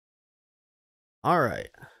Alright.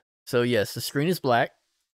 So yes, the screen is black.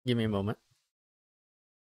 Give me a moment.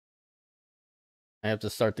 I have to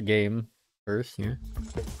start the game first here.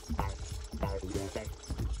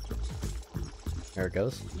 There it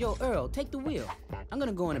goes. Yo, Earl, take the wheel. I'm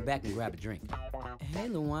gonna go in the back and grab a drink. Hey,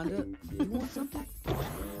 Lawanda, you want something?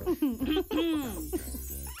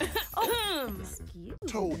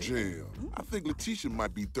 ToeJam, I think Letitia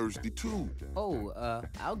might be thirsty too. Oh,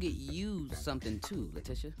 I'll get you something too,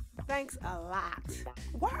 Letitia. Thanks a lot.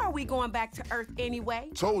 Why are we going back to Earth anyway?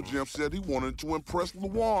 ToeJam said he wanted to impress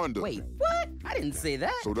Lawanda. Wait, what? I didn't say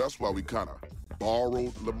that. So that's why we kind of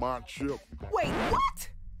borrowed Lamont's ship. Wait, what?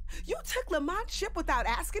 You took Lamont's ship without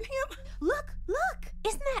asking him? Look, look!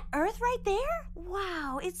 Isn't that Earth right there?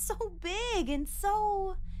 Wow, it's so big and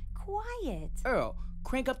so quiet. Earl,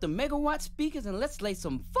 crank up the megawatt speakers and let's lay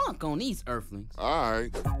some funk on these Earthlings. All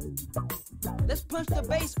right. Let's punch the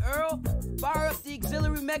bass, Earl. Fire up the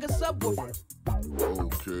auxiliary mega subwoofer.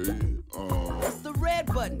 Okay. That's the red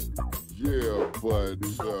button. Yeah, but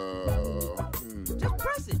Just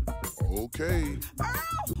press it. Okay.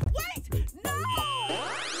 Earl, wait! No!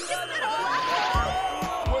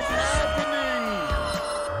 What's happening?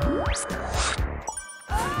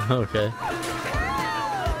 Okay.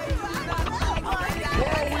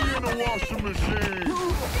 Why are we in the washing machine?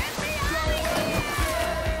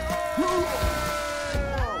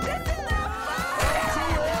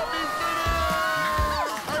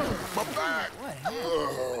 My back.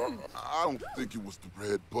 I don't think it was the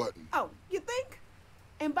red button. Oh, you think?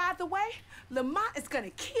 And by the way, Lamont is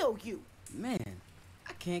gonna kill you. Man,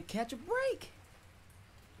 I can't catch a break.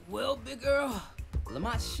 Well, big Earl,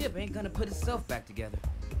 Lamont's ship ain't gonna put itself back together.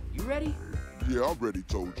 You ready? Yeah, I'm ready,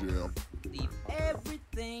 ToeJam. Leave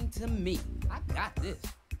everything to me. I got this.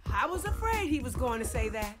 I was afraid he was going to say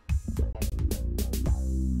that.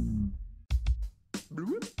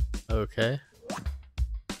 Okay.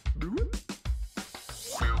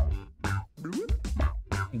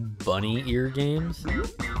 Bunny ear games?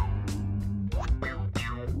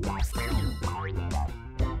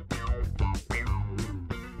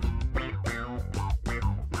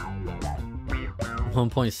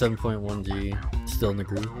 $1.7.1G, still in the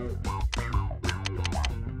groove.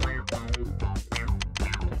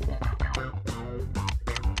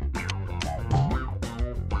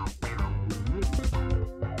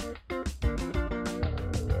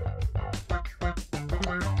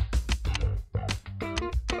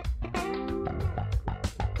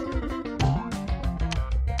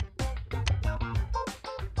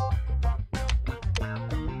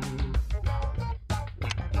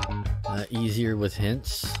 Easier with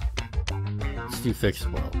hints. Let's do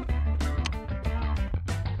fixable.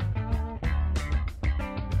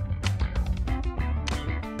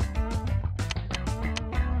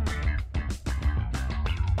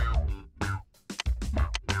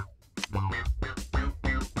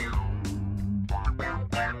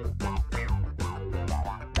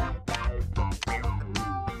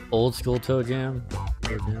 Old school ToeJam.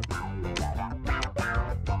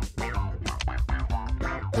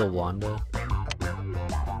 Wanda.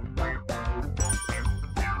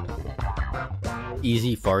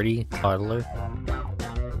 Easy farty toddler.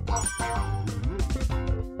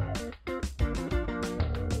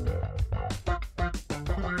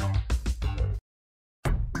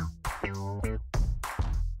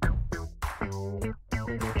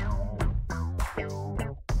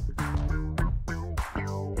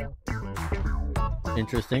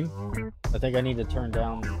 Interesting. I think I need to turn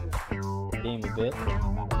down the game a bit.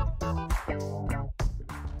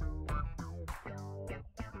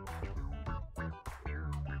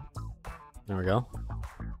 There we go.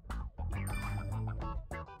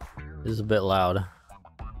 This is a bit loud.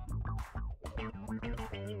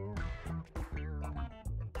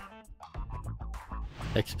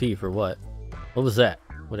 XP for what? What was that?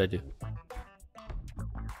 What'd I do?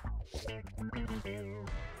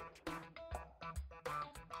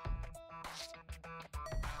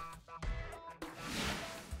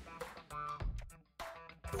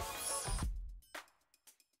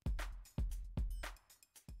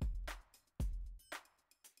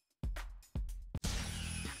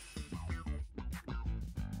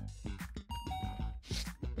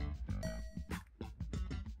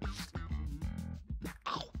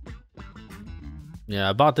 Yeah,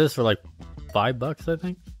 I bought this for like $5, I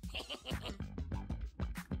think.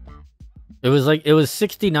 It was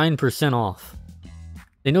 69% off.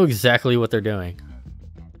 They know exactly what they're doing.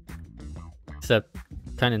 Except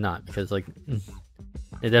kind of not, because like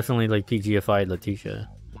they definitely like PGFI'd Letitia,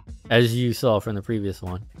 as you saw from the previous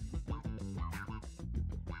one.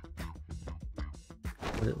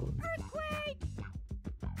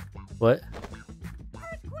 What?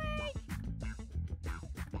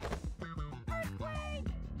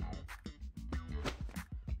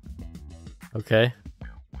 Okay.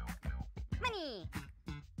 Money.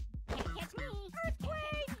 Can't catch me.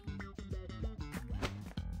 Earthquake.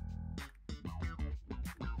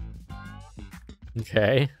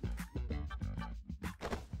 Okay.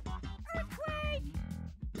 Earthquake.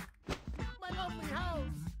 My lovely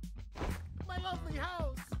house! My lovely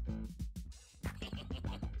house!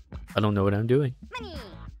 I don't know what I'm doing. Money.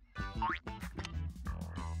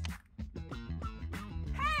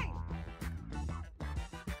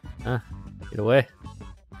 Hey. Get away.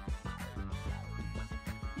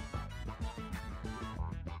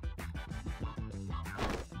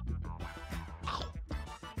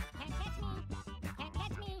 Can't catch me. Can't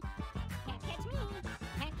catch me. Can't catch me.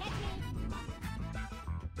 Can't catch me.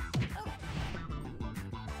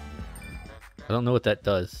 I don't know what that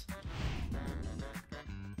does.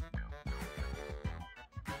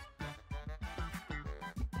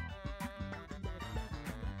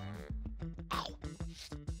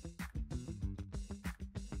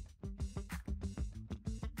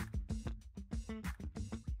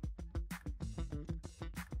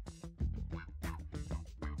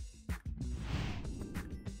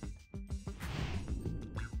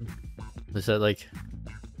 Is that like...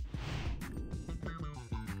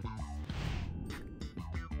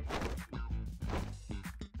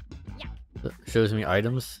 That shows me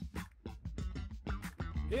items?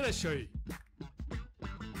 いらっしゃい。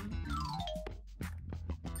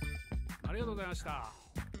ありがとうございました。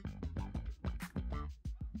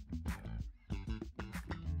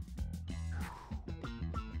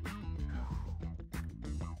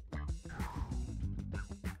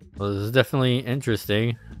 Well, this is definitely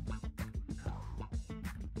interesting.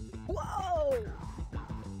 Whoa!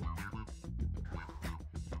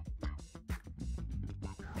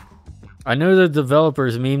 I know the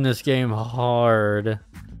developers meme this game hard.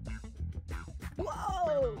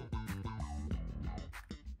 Whoa!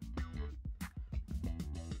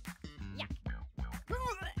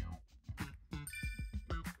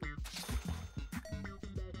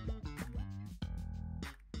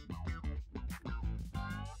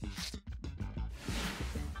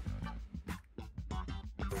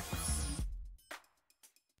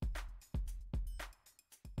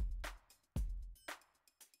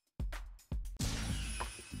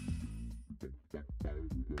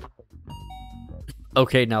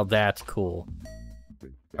 Okay, now that's cool.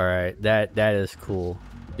 All right, that is cool.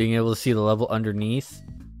 Being able to see the level underneath.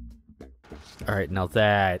 All right, now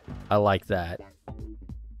that I like that.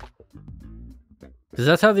 Because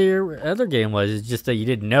that's how the other game was. It's just that you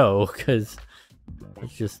didn't know, because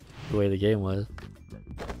it's just the way the game was.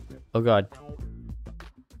 Oh god.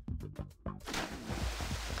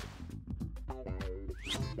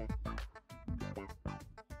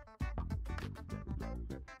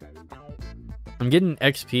 I'm getting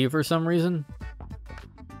XP for some reason.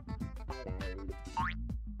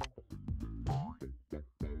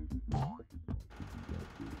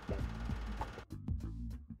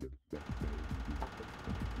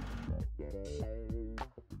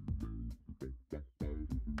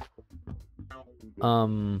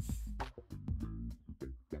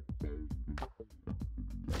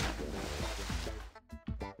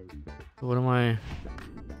 What am I?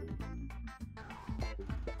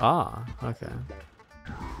 Ah, okay.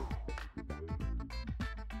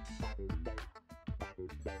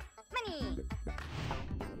 Money.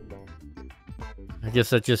 I guess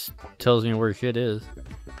that just tells me where shit is.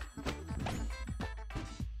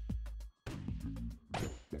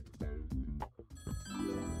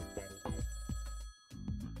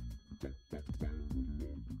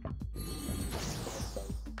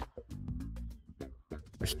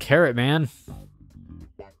 There's Carrot Man.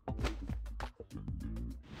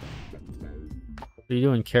 What are you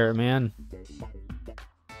doing, Carrot Man?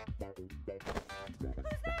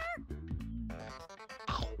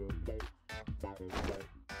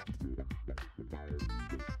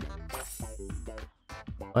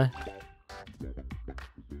 What?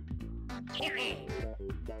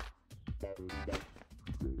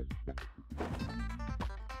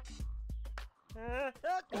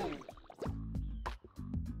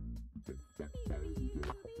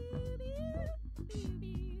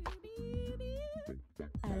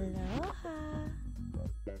 Aloha.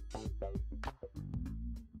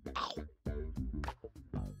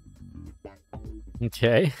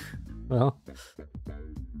 Okay. Well,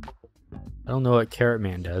 I don't know what Carrot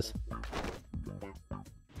Man does.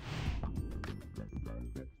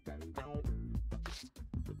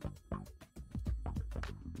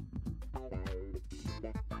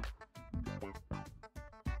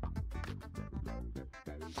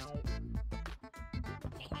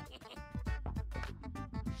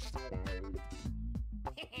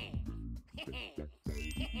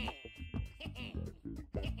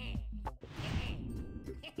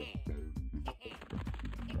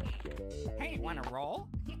 Hey, wanna roll?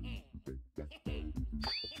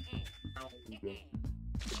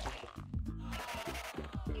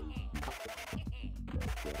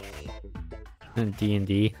 And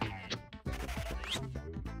D&D.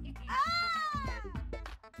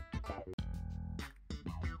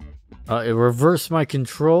 It reversed my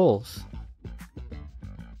controls.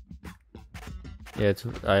 Yeah, it's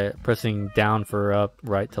pressing down for up,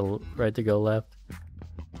 right to go left.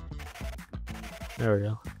 There we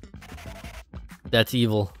go. That's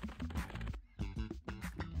evil.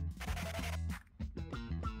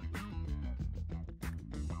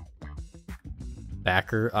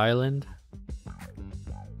 Backer Island.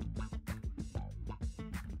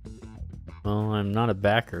 Well, I'm not a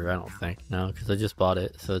backer, I don't think. No, because I just bought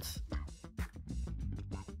it, so it's...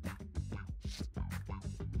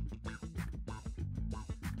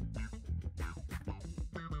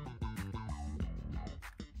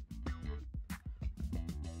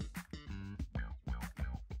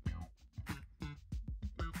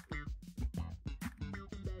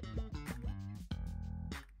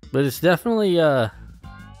 But it's definitely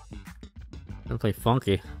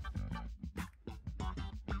funky.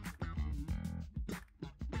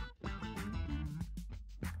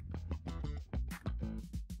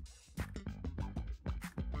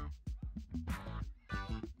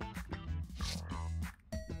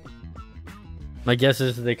 My guess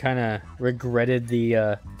is they kind of regretted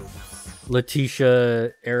the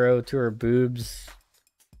Letitia arrow to her boobs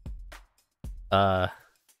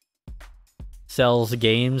sells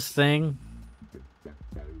games thing.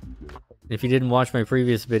 If you didn't watch my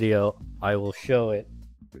previous video, I will show it.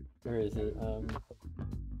 Where is it?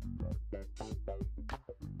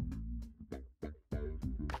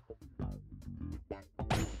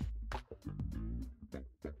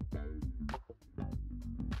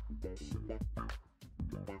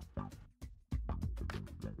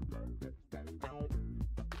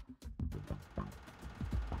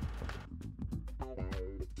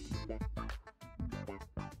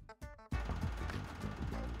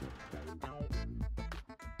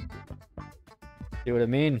 See what I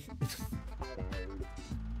mean?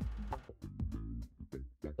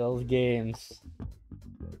 Those games.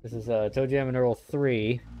 This is ToeJam and Earl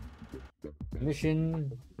 3.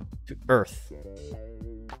 Mission to Earth.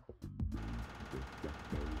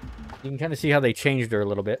 You can kind of see how they changed her a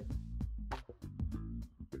little bit.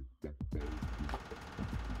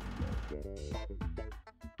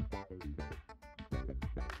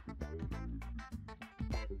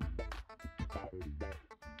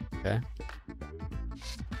 Okay.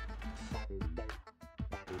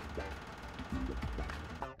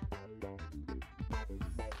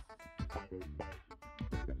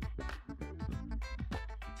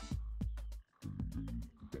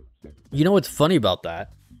 You know what's funny about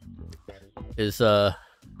that is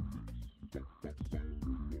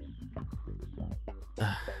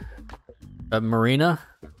Marina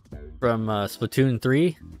from Splatoon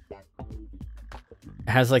 3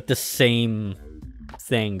 has like the same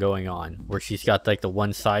thing going on where she's got like the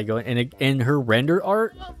one side going and her render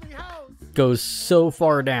art goes so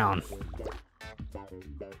far down.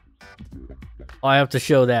 I have to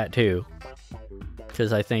show that too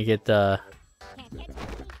because I think it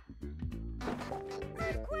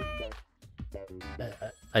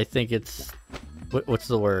I think it's what's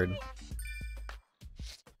the word?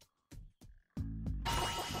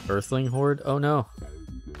 Earthling horde? Oh no.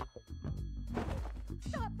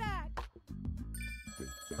 Stop that.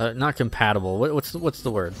 Not compatible. What's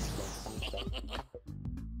the word?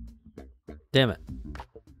 Damn it.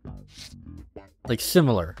 Like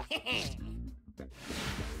similar.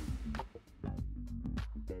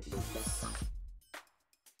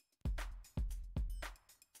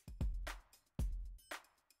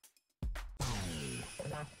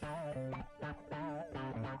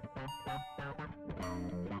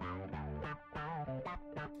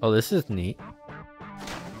 Oh, this is neat.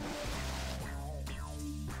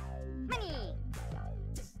 Money.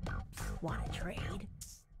 Want to trade?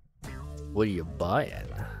 What are you buying?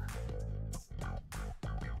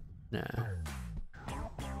 Nah.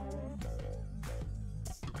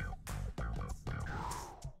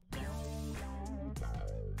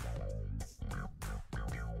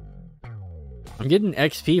 I'm getting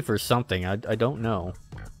XP for something. I don't know.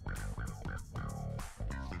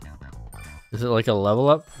 Is it like a level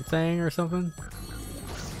up thing or something?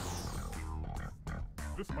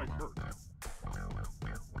 This might hurt.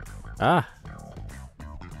 Ah.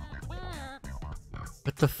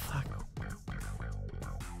 What the fuck?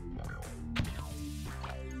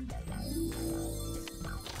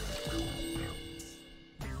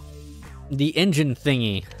 The engine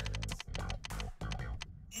thingy.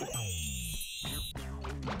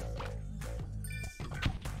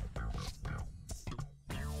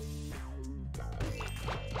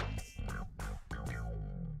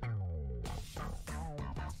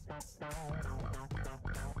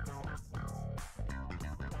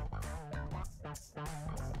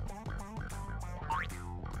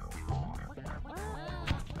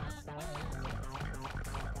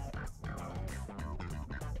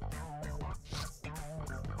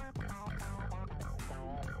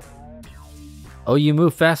 Oh, you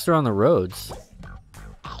move faster on the roads.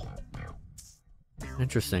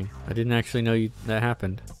 Interesting. I didn't actually know that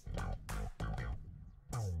happened.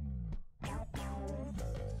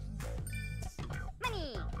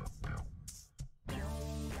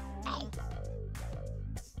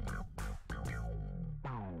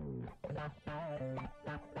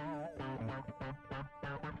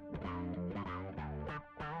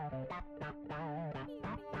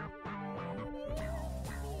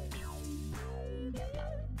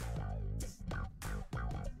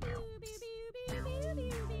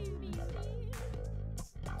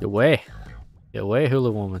 Get away,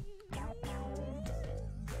 hula woman.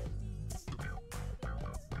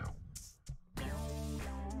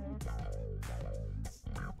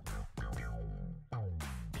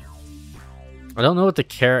 I don't know what the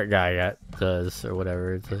carrot guy does or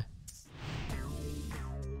whatever. It's a...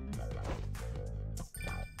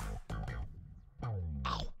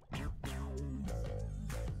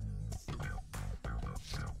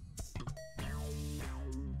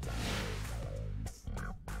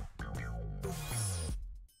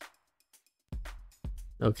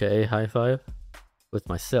 Okay, high five with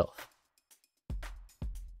myself.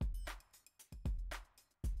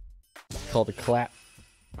 Called a clap.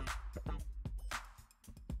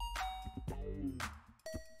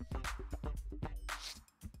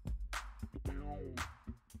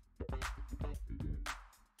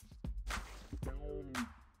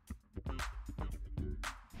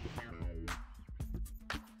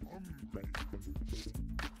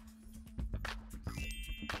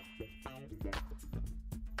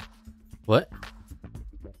 What?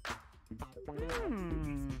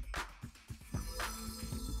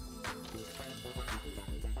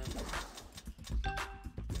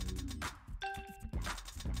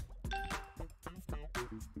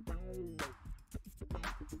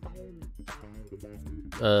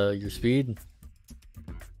 Your speed?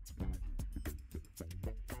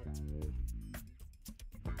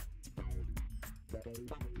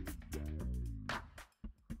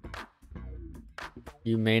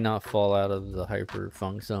 You may not fall out of the hyper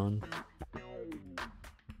funk zone.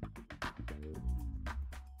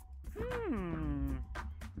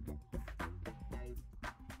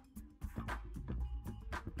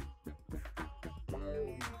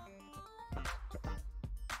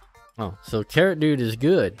 Oh, so Carrot Dude is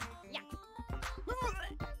good.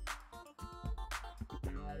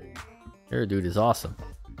 Carrot Dude is awesome.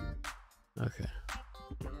 Okay.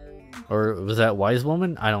 Or was that Wise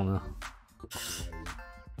Woman? I don't know.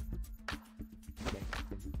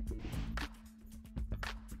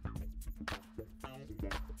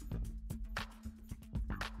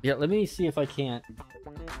 Yeah, let me see if I can't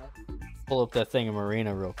pull up that thing in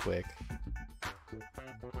Marina real quick.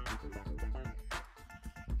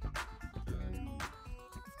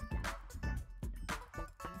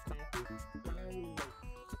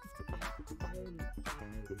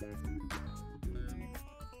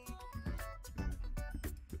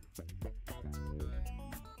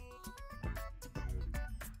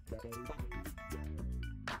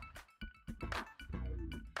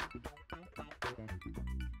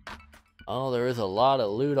 Oh, there is a lot of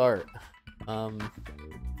loot art.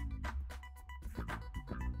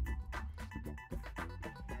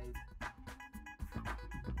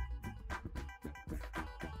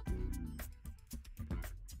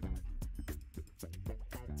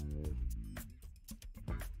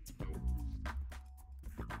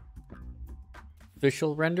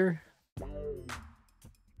 Official render?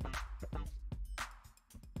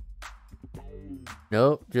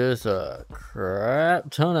 Nope, just a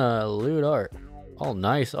crap ton of loot art. Oh,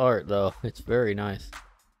 nice art though. It's very nice.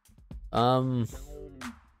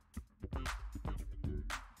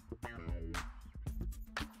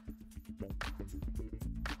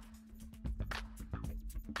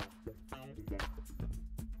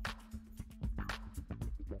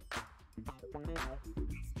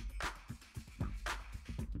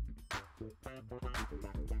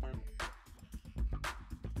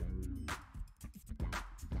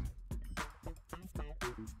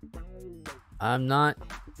 I'm not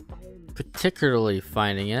particularly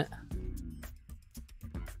finding it.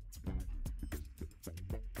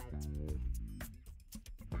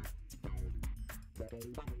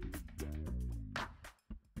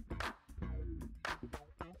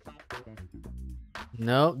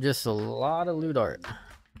 Nope, just a lot of loot art.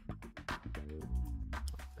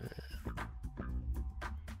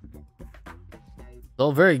 It's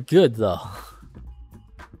all very good though.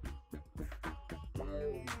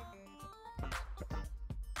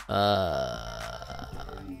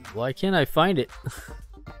 Why can't I find it?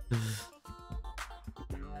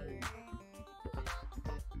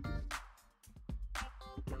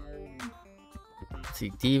 see,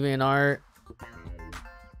 DeviantArt.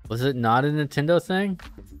 Was it not a Nintendo thing?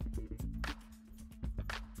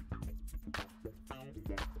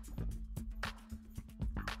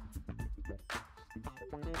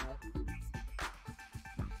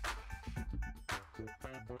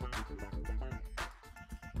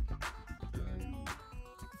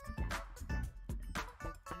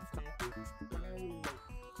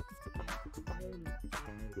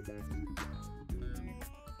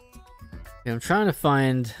 I'm trying to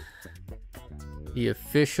find the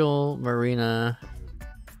official Marina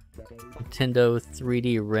Nintendo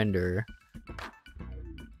 3D render.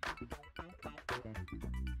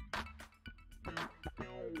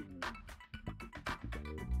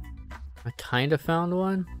 I kind of found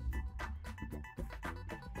one.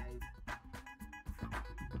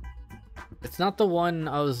 It's not the one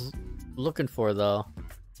I was looking for though.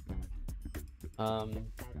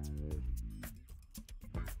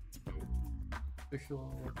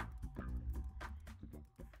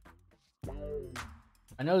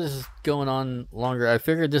 I know this is going on longer. I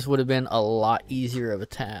figured this would have been a lot easier of a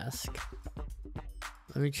task.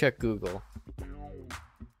 Let me check Google.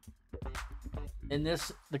 And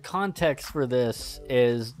this, the context for this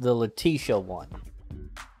is the Letitia one.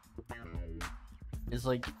 It's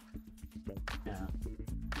like, yeah.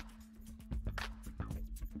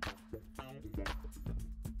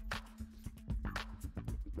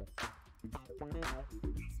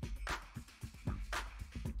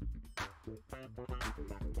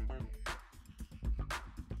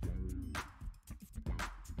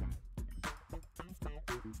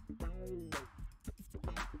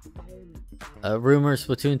 Rumors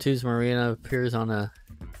Splatoon 2's Marina appears on a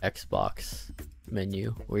Xbox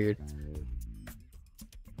menu. Weird.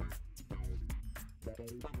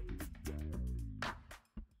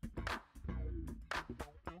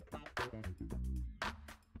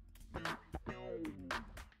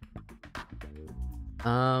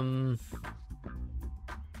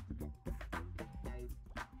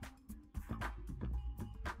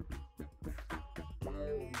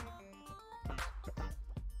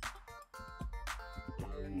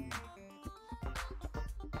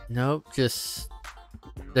 Nope, just...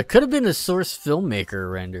 There could have been a source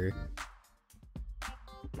filmmaker render.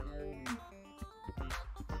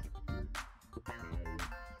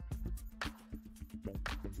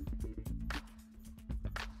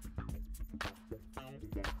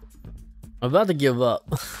 I'm about to give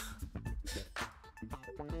up.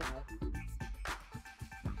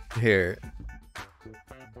 Here.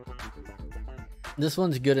 This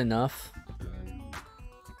one's good enough.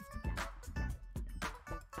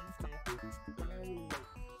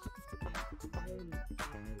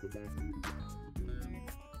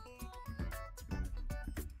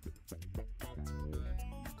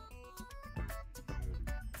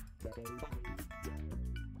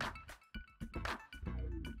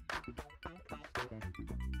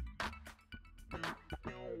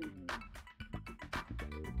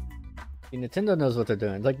 Nintendo knows what they're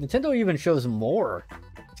doing. Like, Nintendo even shows more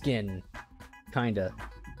skin, kinda.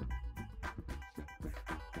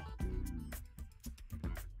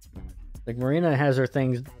 Like, Marina has her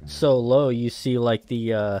things so low, you see, like,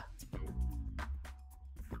 the,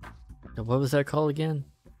 what was that called again?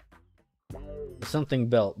 Something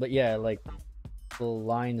belt. But yeah, like, little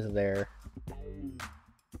lines there.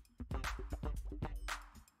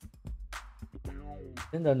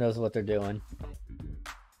 Nintendo knows what they're doing.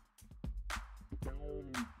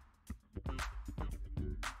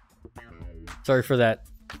 Sorry for that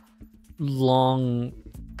long,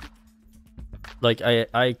 like,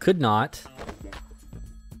 I could not.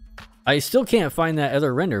 I still can't find that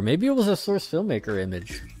other render. Maybe it was a source filmmaker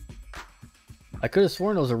image. I could have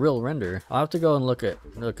sworn it was a real render. I'll have to go and look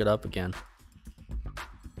it up again.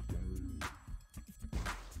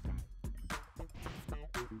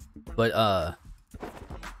 But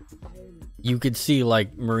you could see,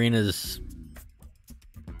 like, Marina's,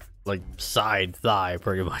 like, side thigh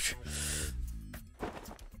pretty much.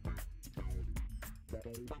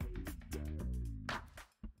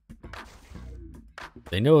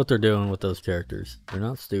 They know what they're doing with those characters. They're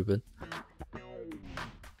not stupid.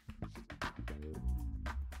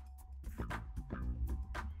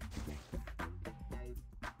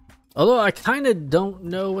 Although I kind of don't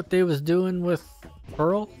know what they was doing with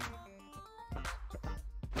Earl.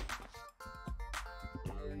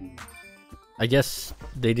 I guess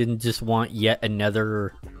they didn't just want yet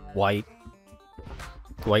another white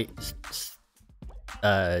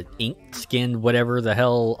ink skin, whatever the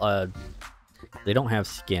hell. They don't have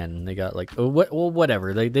skin. They got like, well,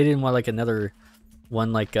 whatever. They didn't want like another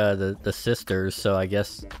one like the sisters. So I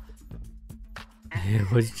guess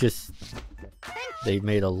it was just. Thank they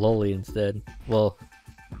made a loli instead. Well,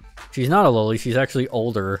 she's not a loli, she's actually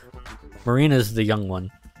older. Marina's the young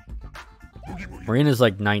one. Marina's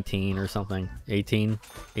like 19 or something. 18,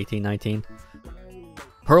 19.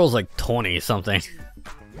 Pearl's like 20 something.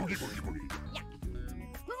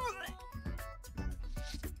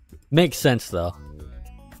 Makes sense though.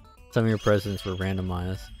 Some of your presents were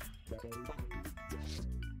randomized.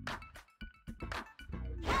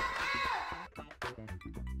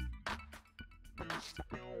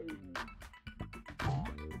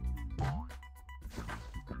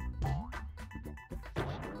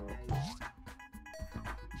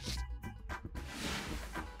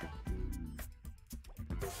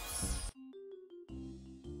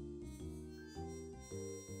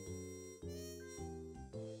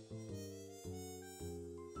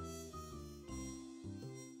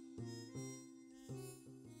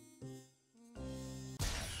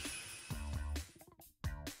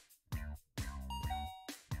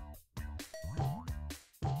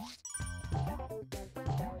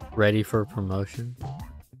 Ready for promotion?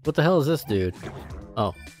 What the hell is this dude?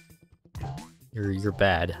 Oh. You're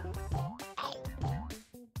bad.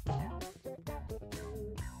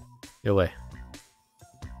 Get away.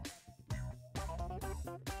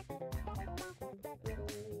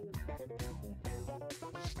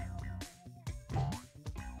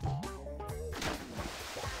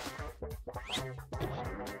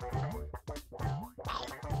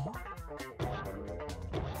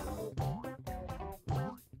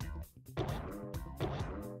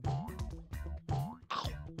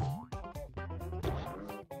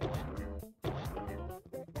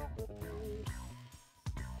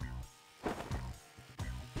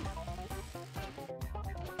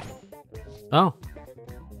 Oh.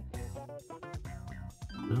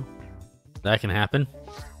 Well, that can happen.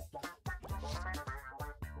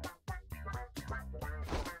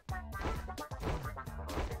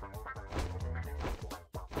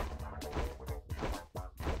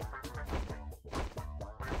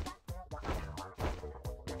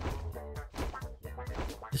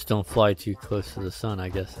 Just don't fly too close to the sun, I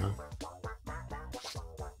guess, huh?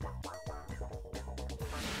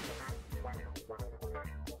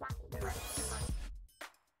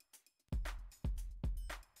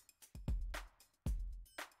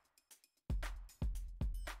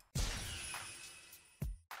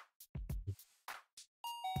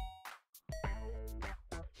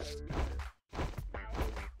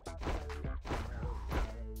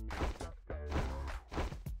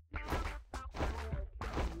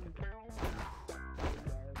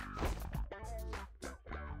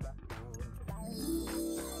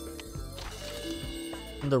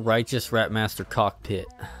 The righteous Ratmaster cockpit.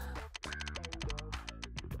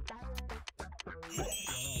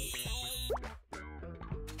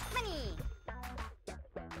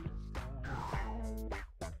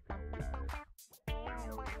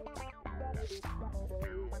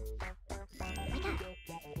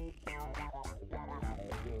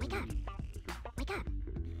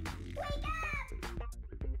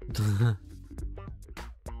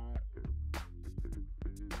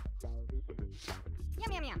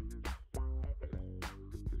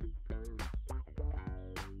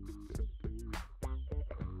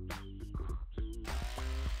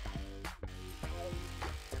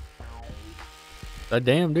 God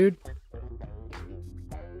damn, dude.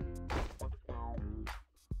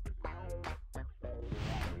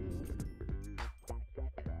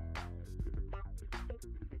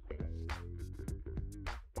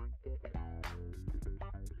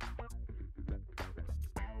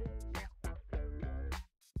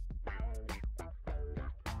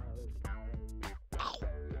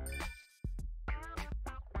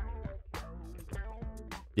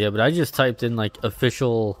 Yeah, but I just typed in like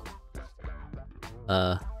official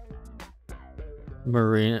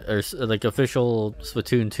Marina, or like official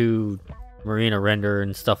Splatoon 2 Marina render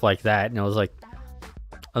and stuff like that, and I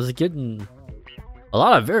was getting a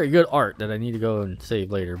lot of very good art that I need to go and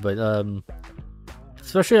save later, but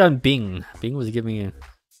especially on Bing. Bing was giving me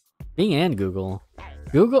Bing and Google.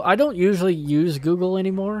 I don't usually use Google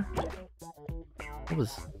anymore. What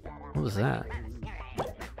was that?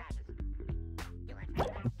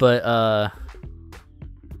 But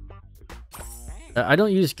I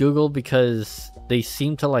don't use Google because they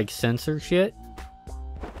seem to like censor shit.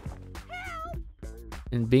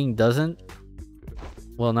 And Bing doesn't.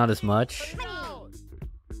 Well, not as much.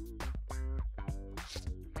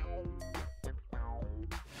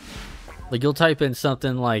 Like you'll type in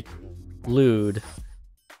something like lewd,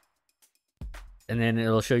 and then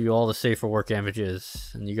it'll show you all the safe for work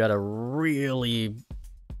images, and you gotta really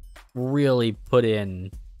put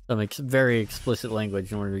in some very explicit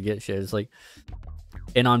language in order to get shit. It's like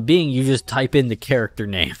And on Bing, you just type in the character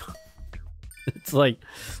name. It's like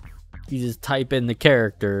you just type in the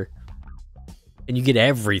character and you get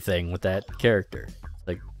everything with that character.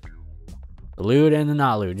 Like the loot and the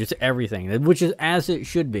not loot, just everything, which is as it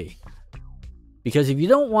should be. Because if you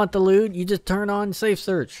don't want the loot, you just turn on safe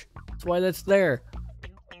search. That's why that's there.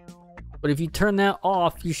 But if you turn that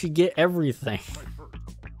off, you should get everything.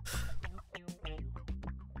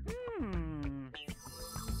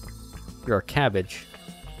 You're a cabbage.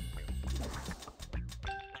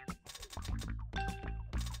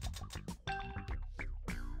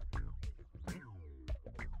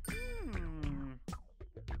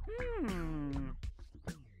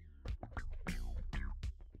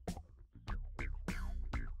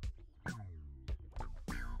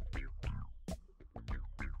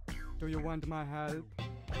 Do you want my help?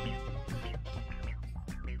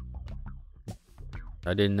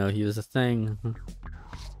 I didn't know he was a thing.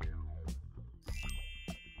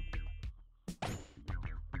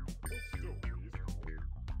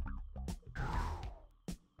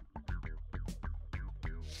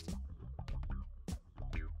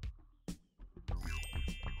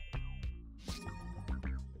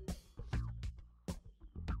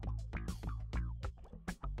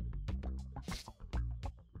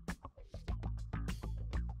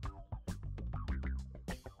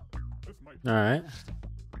 Alright.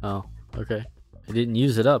 Oh, okay. I didn't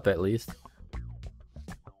use it up at least.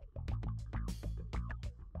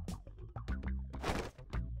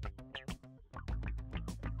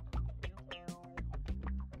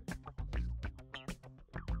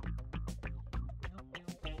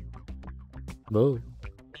 Whoa.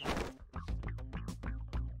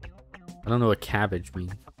 I don't know what cabbage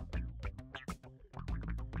means.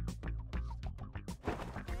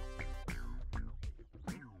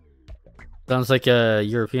 Sounds like a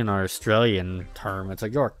European or Australian term. It's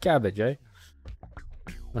like, you're a cabbage, eh?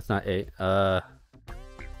 That's not a.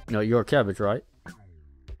 No, you're a cabbage, right?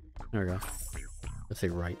 There we go. Let's say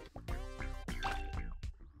right.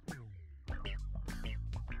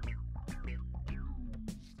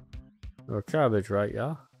 You're a cabbage, right?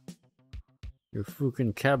 Yeah? You're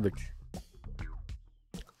fucking cabbage.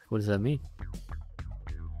 What does that mean?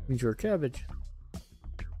 It means you're a cabbage.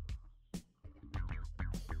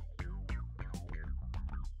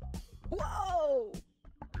 Whoa!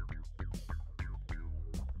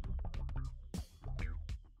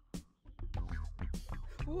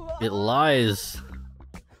 It lies.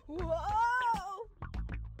 Whoa!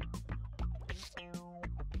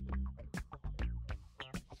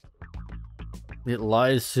 It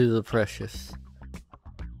lies to the precious.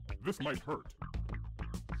 This might hurt.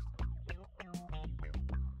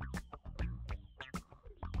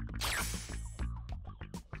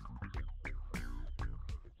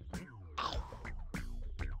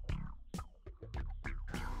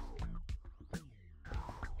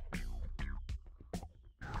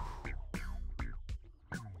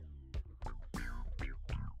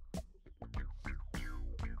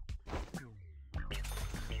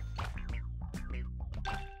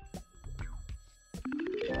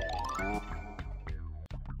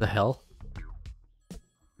 The hell?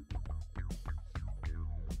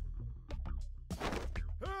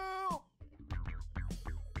 Help!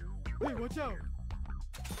 Hey, watch out!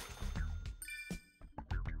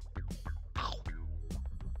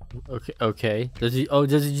 Okay, okay. Does he? Oh,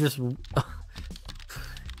 does he just? He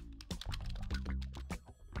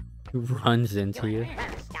runs into you.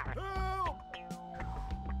 Help!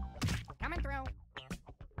 Coming through.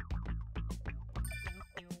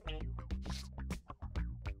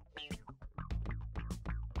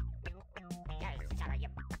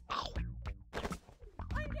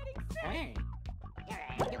 Hey.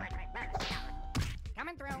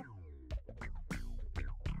 Coming through.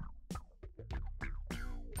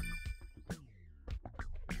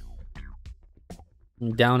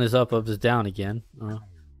 Down is up is down again.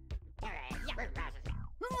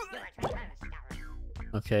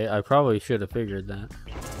 Okay, I probably should have figured that.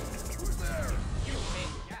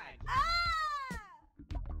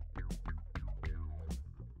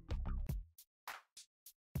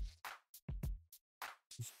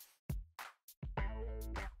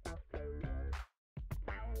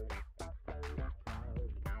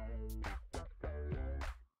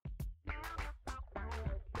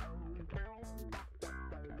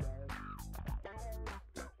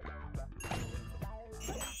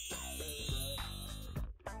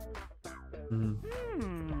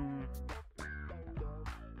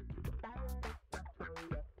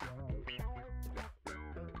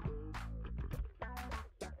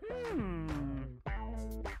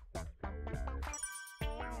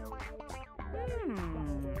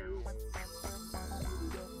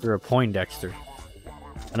 You're a Poindexter.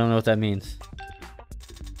 I don't know what that means.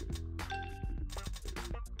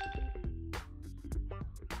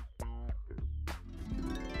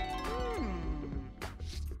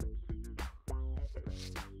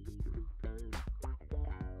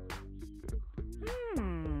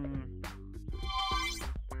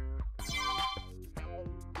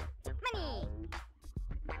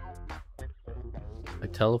 I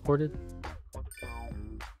teleported?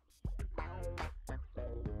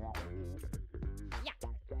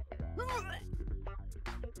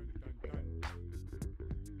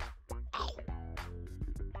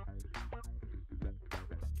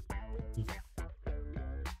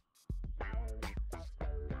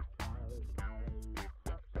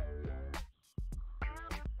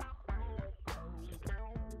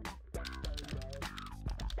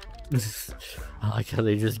 I like how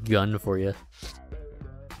they just gun for you.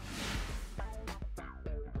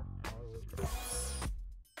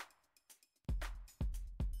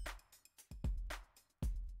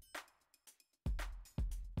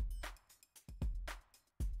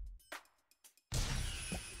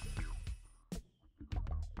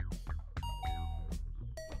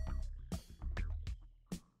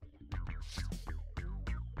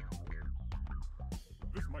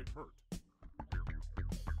 This might hurt.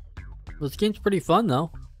 Well, this game's pretty fun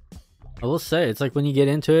though. I will say, it's like when you get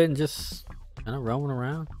into it and just kind of roaming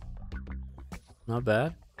around. Not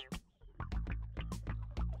bad.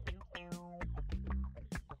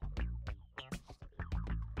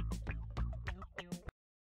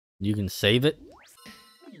 You can save it.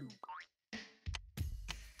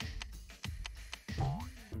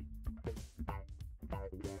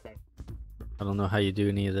 I don't know how you do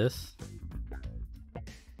any of this.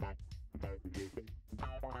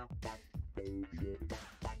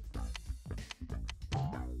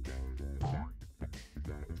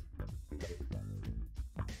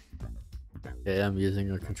 Yeah, I'm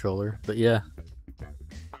using a controller, but yeah.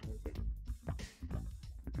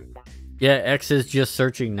 Yeah, X is just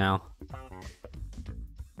searching now.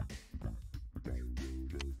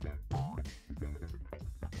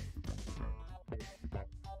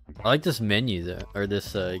 I like this menu though, or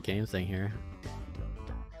this game thing here.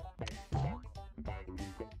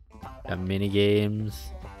 Got mini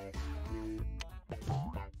games.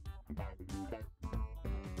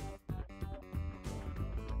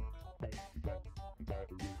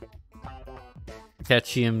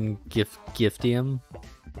 Catchium Giftium.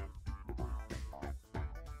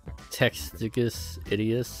 Texticus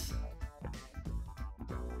Idius.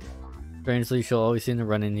 Strangely, she'll always seem to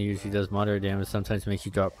run into you. She does moderate damage, sometimes makes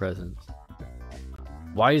you drop presents.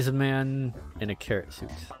 Wise man in a carrot suit.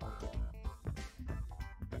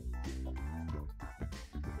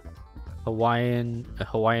 Hawaiianish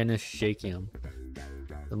shakium.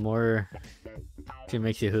 The more she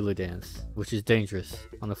makes you hula dance, which is dangerous.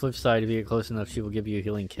 On the flip side, if you get close enough, she will give you a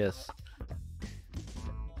healing kiss.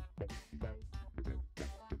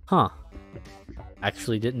 Huh.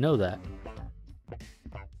 Actually didn't know that.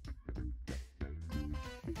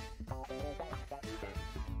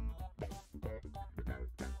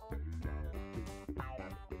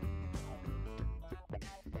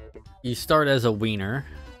 You start as a wiener,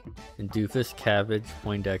 and doofus, cabbage,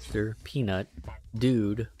 Poindexter, peanut,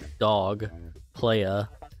 dude, dog, playa,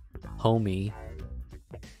 homie,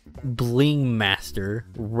 bling master,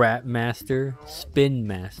 rat master, spin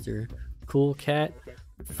master, cool cat,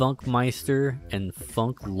 funk meister, and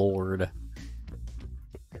funk lord.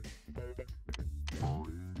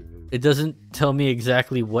 It doesn't tell me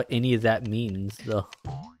exactly what any of that means though.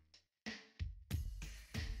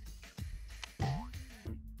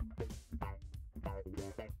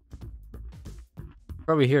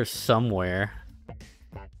 Probably here somewhere.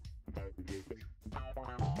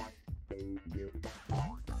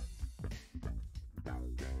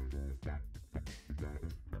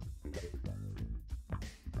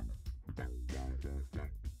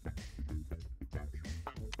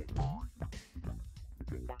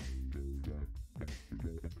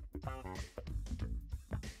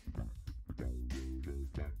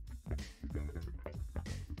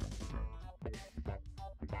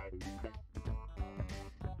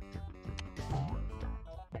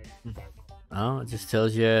 Oh, it just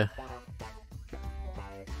tells you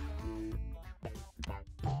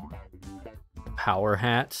power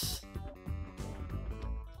hats.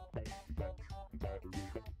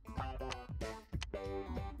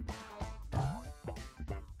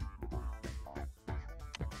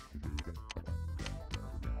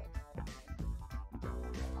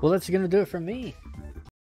 Well, that's gonna do it for me.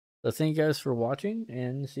 So thank you guys for watching,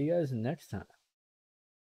 and see you guys next time.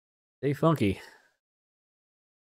 Stay funky.